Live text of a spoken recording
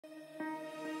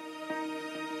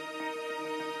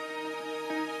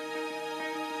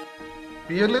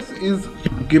BLS is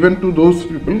given to those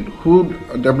people who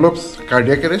develops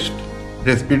cardiac arrest,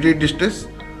 respiratory distress,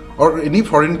 or any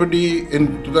foreign body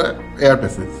into the air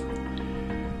passage.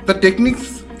 The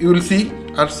techniques you will see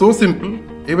are so simple,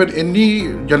 even any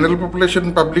general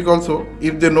population public also,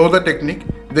 if they know the technique,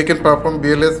 they can perform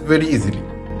BLS very easily.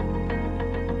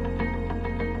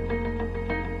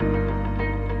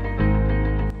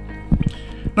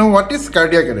 Now, what is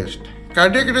cardiac arrest?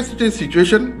 Cardiac arrest is a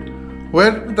situation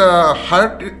where the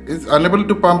heart is unable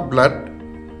to pump blood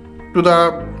to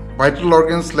the vital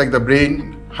organs like the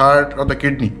brain, heart, or the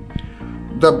kidney.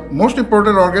 The most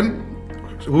important organ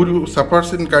who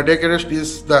suffers in cardiac arrest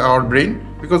is our brain,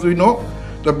 because we know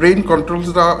the brain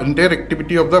controls the entire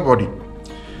activity of the body.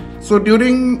 So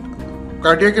during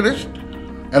cardiac arrest,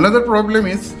 another problem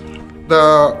is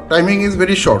the timing is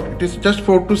very short. It is just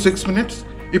 4 to 6 minutes.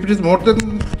 If it is more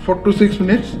than 4 to 6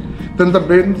 minutes, then the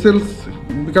brain cells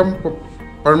become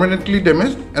permanently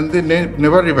damaged and they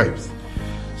never revives.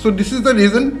 So this is the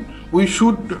reason we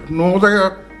should know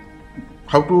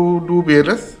how to do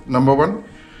BLS, number one,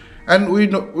 and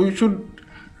we should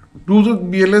do the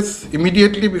BLS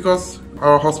immediately, because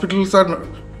our hospitals are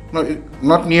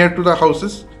not near to the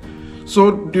houses.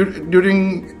 So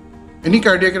during any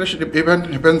cardiac arrest event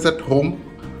happens at home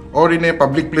or in a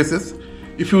public places,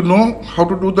 if you know how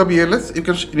to do the BLS, you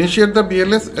can initiate the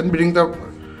BLS and bring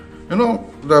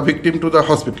the victim to the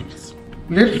hospitals.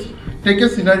 Let's take a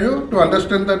scenario to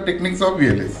understand the techniques of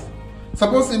BLS.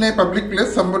 Suppose in a public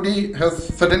place somebody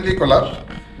has suddenly collapsed,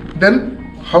 then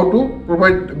how to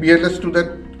provide BLS to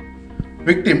that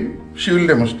victim, she will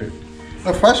demonstrate.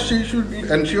 Now first she should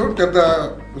ensure that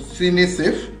the scene is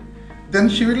safe, then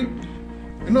she will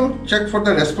check for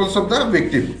the response of the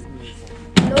victim.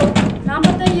 Hello.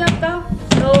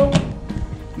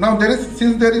 Now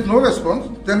since there is no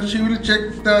response, then she will check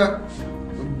the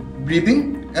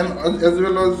breathing and as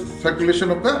well as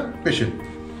circulation of the patient.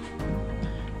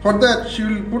 For that, she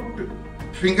will put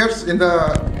fingers in the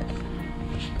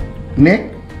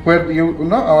neck where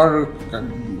our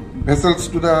vessels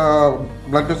to the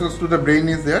blood vessels to the brain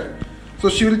is there. So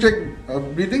she will check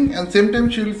breathing, and same time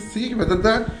she will see whether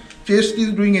the chest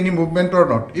is doing any movement or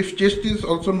not. If chest is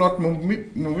also not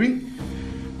moving,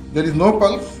 there is no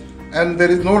pulse and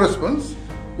there is no response,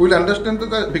 we will understand that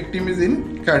the victim is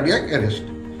in cardiac arrest.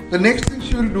 The next thing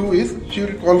she will do is she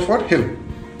will call for help.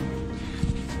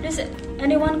 Does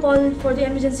anyone call for the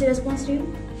emergency response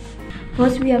team?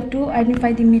 First, we have to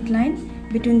identify the midline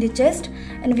between the chest,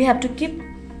 and we have to keep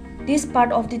this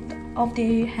part of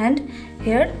the hand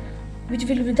here, which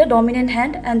will be the dominant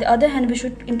hand, and the other hand we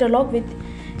should interlock with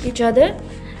each other,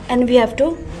 and we have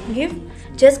to give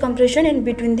chest compression in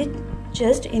between the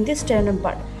chest in the sternum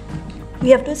part. We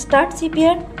have to start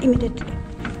CPR immediately.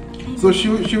 So she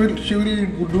will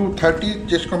do 30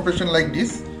 chest compression like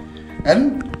this,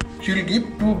 and she will give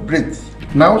 2 breaths.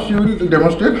 Now she will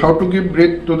demonstrate how to give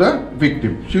breath to the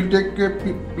victim. She will take a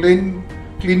plain,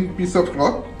 clean piece of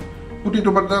cloth, put it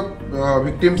over the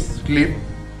victim's lip,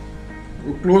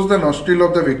 close the nostril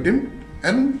of the victim,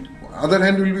 and other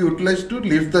hand will be utilized to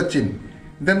lift the chin.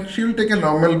 Then she will take a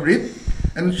normal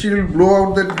breath and she will blow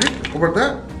out that breath over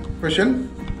the patient's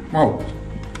mouth.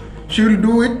 She will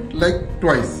do it like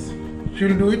twice. She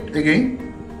will do it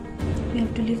again. We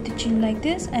have to lift the chin like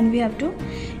this, and we have to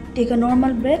take a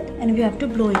normal breath and we have to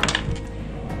blow it.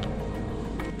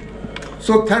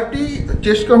 So 30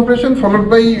 chest compression followed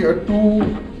by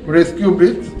 2 rescue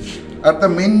breaths are the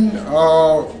main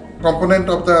component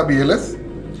of the BLS.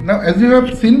 Now as you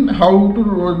have seen how to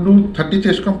do 30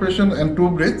 chest compression and 2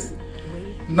 breaths,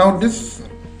 now this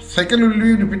cycle will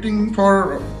be repeating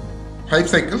for 5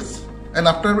 cycles, and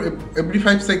after every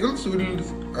 5 cycles we will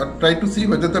try to see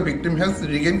whether the victim has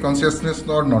regained consciousness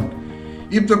or not.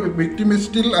 If the victim is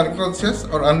still unconscious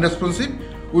or unresponsive,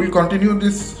 we will continue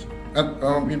this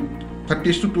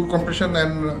 30:2 compression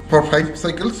and for 5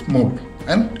 cycles more,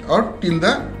 and or till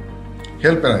the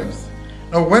help arrives.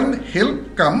 Now when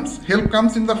help comes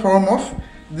in the form of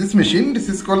this machine. This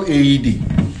is called AED.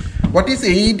 What is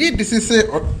AED? This is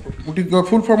the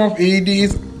full form of AED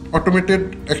is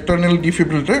automated external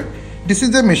defibrillator. This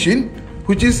is a machine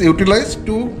which is utilized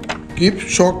to give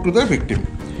shock to the victim.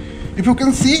 If you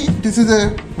can see, this is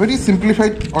a very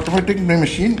simplified automatic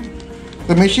machine.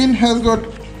 The machine has got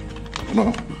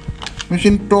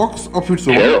machine talks of its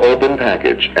own. Tear open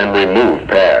package and remove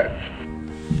pads.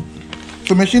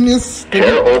 The machine is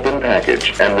Tear open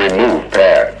package and remove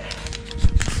pads.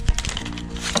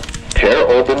 Tear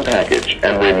open package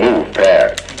and remove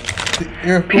pads.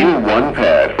 Peel 1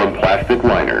 pad from plastic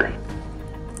liner.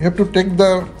 You have to take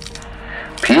the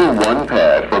Peel 1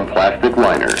 pad from plastic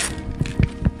liner.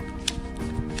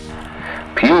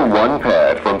 Peel one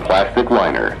pad from plastic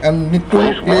liner. And need to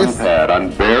Place one place pad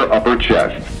on bare upper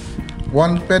chest.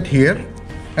 one pad here,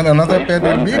 and another pad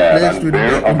will be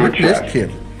placed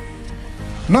here.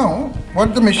 Now,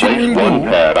 what the machine Place will one do?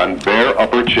 pad on bare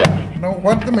upper chest. Now,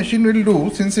 what the machine will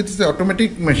do, since it is an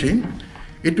automatic machine,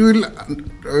 it will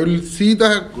see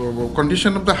the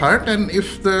condition of the heart, and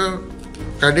if the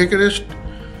cardiac arrest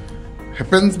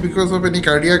happens because of any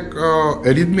cardiac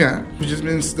arrhythmia, which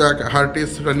means the heart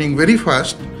is running very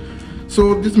fast,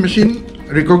 so this machine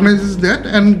recognizes that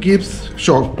and gives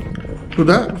shock to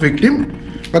the victim.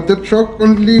 But that shock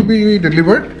only be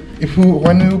delivered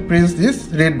when you press this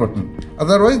red button.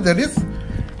 Otherwise, there is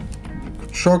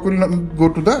shock will not go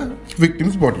to the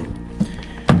victim's body.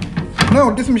 Now,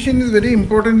 this machine is very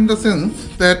important in the sense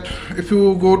that if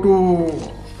you go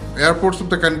to airports of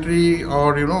the country,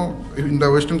 or in the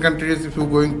Western countries, if you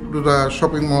going to the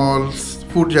shopping malls,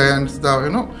 food giants,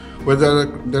 whether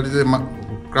there is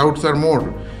crowds are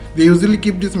more, they usually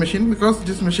keep this machine because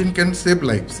this machine can save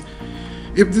lives.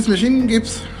 If this machine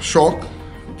gives shock,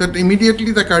 that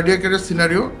immediately the cardiac arrest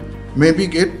scenario maybe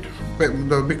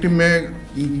the victim may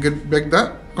get back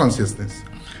the consciousness.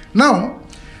 Now,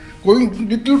 going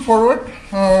little forward,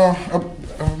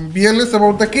 BLS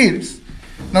about the kids.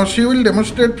 Now she will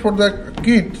demonstrate for the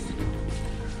kids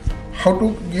how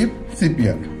to give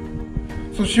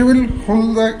CPR. So she will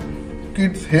hold the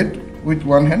kid's head with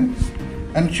one hand,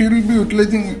 and she will be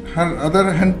utilizing her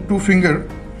other hand, two finger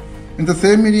in the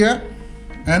same area,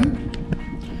 and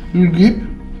will give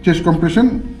chest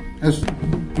compression as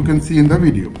you can see in the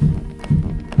video.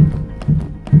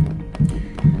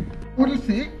 We will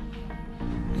see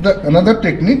another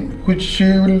technique which she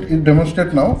will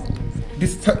demonstrate now.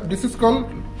 This is called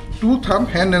two-thumb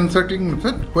hand inserting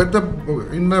method, where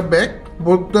in the back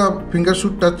both the fingers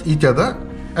should touch each other,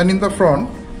 and in the front,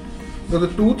 so the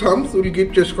two thumbs will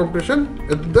give chest compression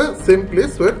at the same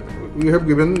place where we have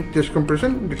given chest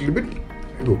compression little bit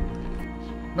ago.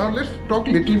 Now let's talk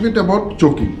little bit about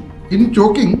choking. In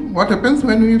choking, what happens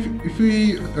when if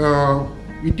we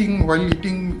while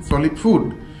eating solid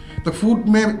food, the food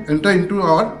may enter into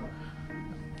our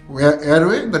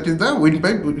airway, that is the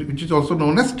windpipe, which is also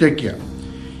known as trachea.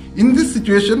 In this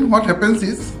situation, what happens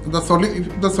is if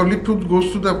the solid food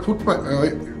goes to the food pipe,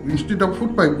 instead of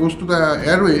food pipe goes to the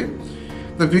airway,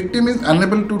 the victim is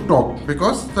unable to talk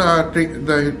because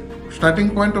the starting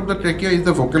point of the trachea is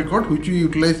the vocal cord, which we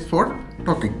utilize for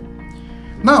talking.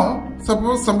 Now,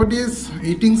 suppose somebody is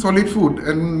eating solid food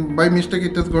and by mistake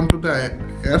it has gone to the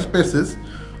air spaces.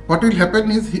 What will happen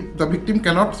is the victim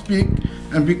cannot speak,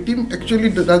 and victim actually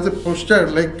does a posture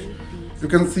like you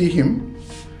can see him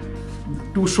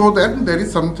to show that there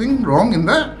is something wrong in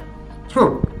the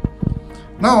throat.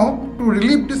 Now, to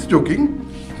relieve this choking,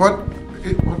 what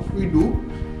we do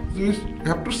is we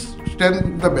have to stand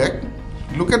in the back.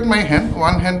 Look at my hand.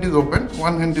 One hand is open,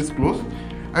 one hand is closed.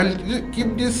 I'll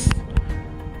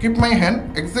keep my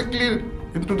hand exactly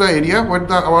into the area where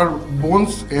our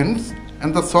bones ends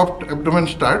and the soft abdomen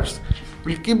starts.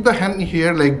 We'll keep the hand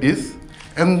here like this,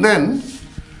 and then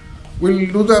we'll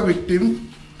do the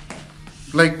victim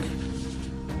like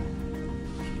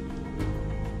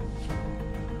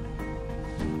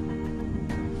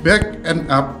back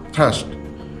and up thrust.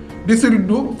 This will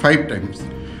do 5 times.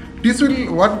 This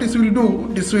will actually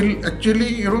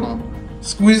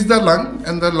squeeze the lung,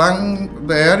 and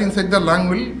the air inside the lung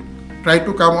will try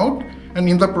to come out, and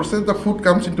in the process the food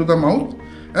comes into the mouth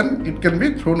and it can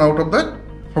be thrown out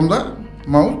from the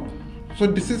mouth. So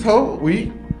this is how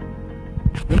we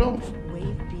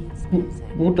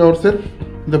put ourselves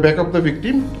in the back of the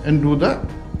victim and do the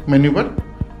maneuver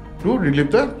to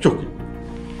relieve the choking.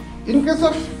 In case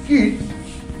of kids,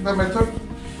 the method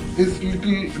is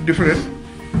little different.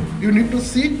 You need to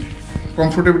sit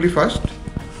comfortably first,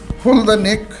 hold the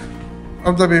neck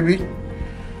of the baby,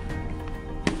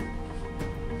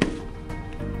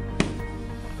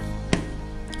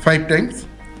 five times,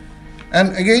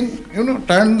 and again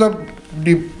turn the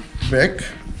deep back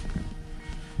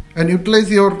and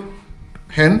utilize your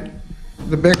hand,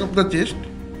 the back of the chest.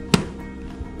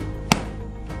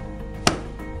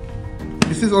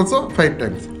 This is also 5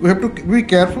 times. We have to be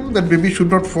careful that baby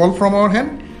should not fall from our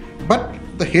hand, but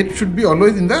the head should be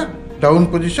always in the down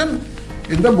position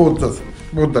in the both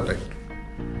the time.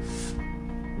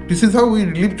 This is how we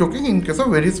relieve choking in case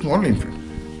of very small infant.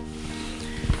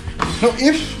 Now,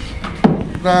 if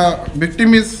the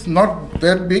victim is not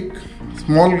that big,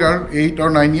 small girl, 8 or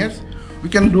 9 years, we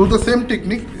can do the same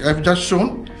technique I have just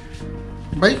shown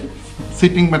by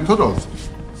sitting method also.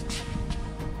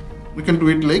 We can do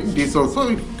it like this also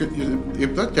if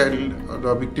the child or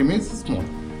the victim is small.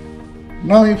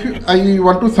 Now, I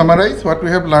want to summarize what we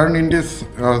have learned in this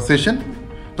session.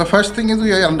 The first thing is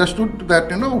we understood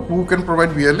that who can provide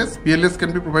BLS. BLS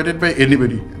can be provided by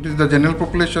anybody. It is the general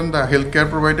population, the healthcare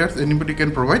providers, anybody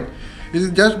can provide. It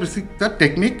is just basic the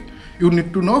technique. You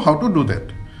need to know how to do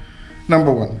that.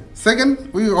 Number one.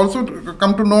 Second, we also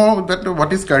come to know that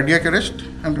what is cardiac arrest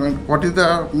and what is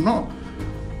the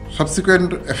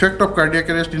subsequent effect of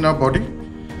cardiac arrest in our body.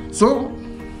 So,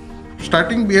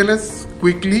 starting BLS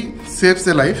quickly saves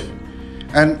a life,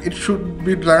 and it should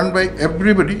be learned by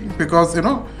everybody because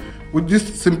with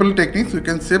these simple techniques we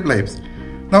can save lives.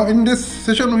 Now, in this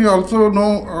session, we also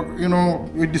know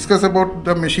we discuss about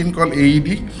the machine called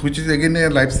AED, which is again a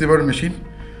lifesaver machine.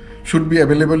 Should be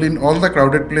available in all the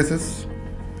crowded places,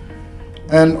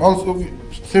 and also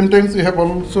sometimes we have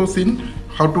also seen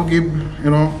how to give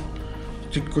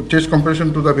chest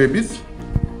compression to the babies.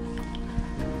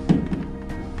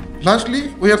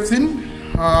 Lastly, we have seen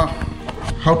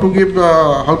how to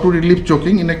relieve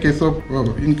choking in case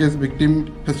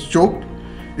victim has choked,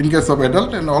 in case of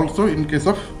adult, and also in case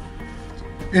of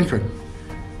infant.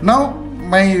 Now,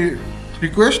 my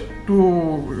request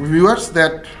to viewers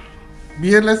that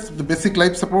BLS, the basic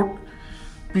life support,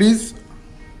 please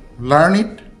learn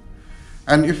it,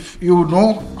 and if you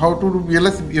know how to do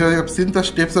BLS, you have seen the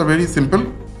steps are very simple.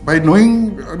 By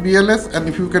knowing BLS, and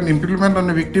if you can implement on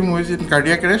a victim who is in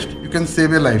cardiac arrest, you can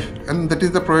save a life, and that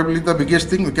is probably the biggest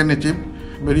thing we can achieve.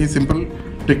 Very simple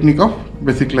technique of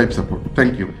basic life support.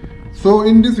 Thank you. So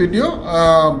in this video,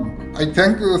 I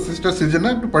thank Sister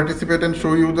Sijana to participate and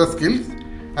show you the skills,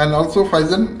 and also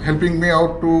Faizan helping me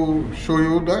out to show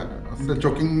you the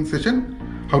choking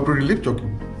session, how to relieve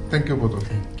choking. Thank you both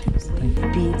of you. Thank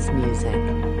you. Beats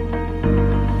music.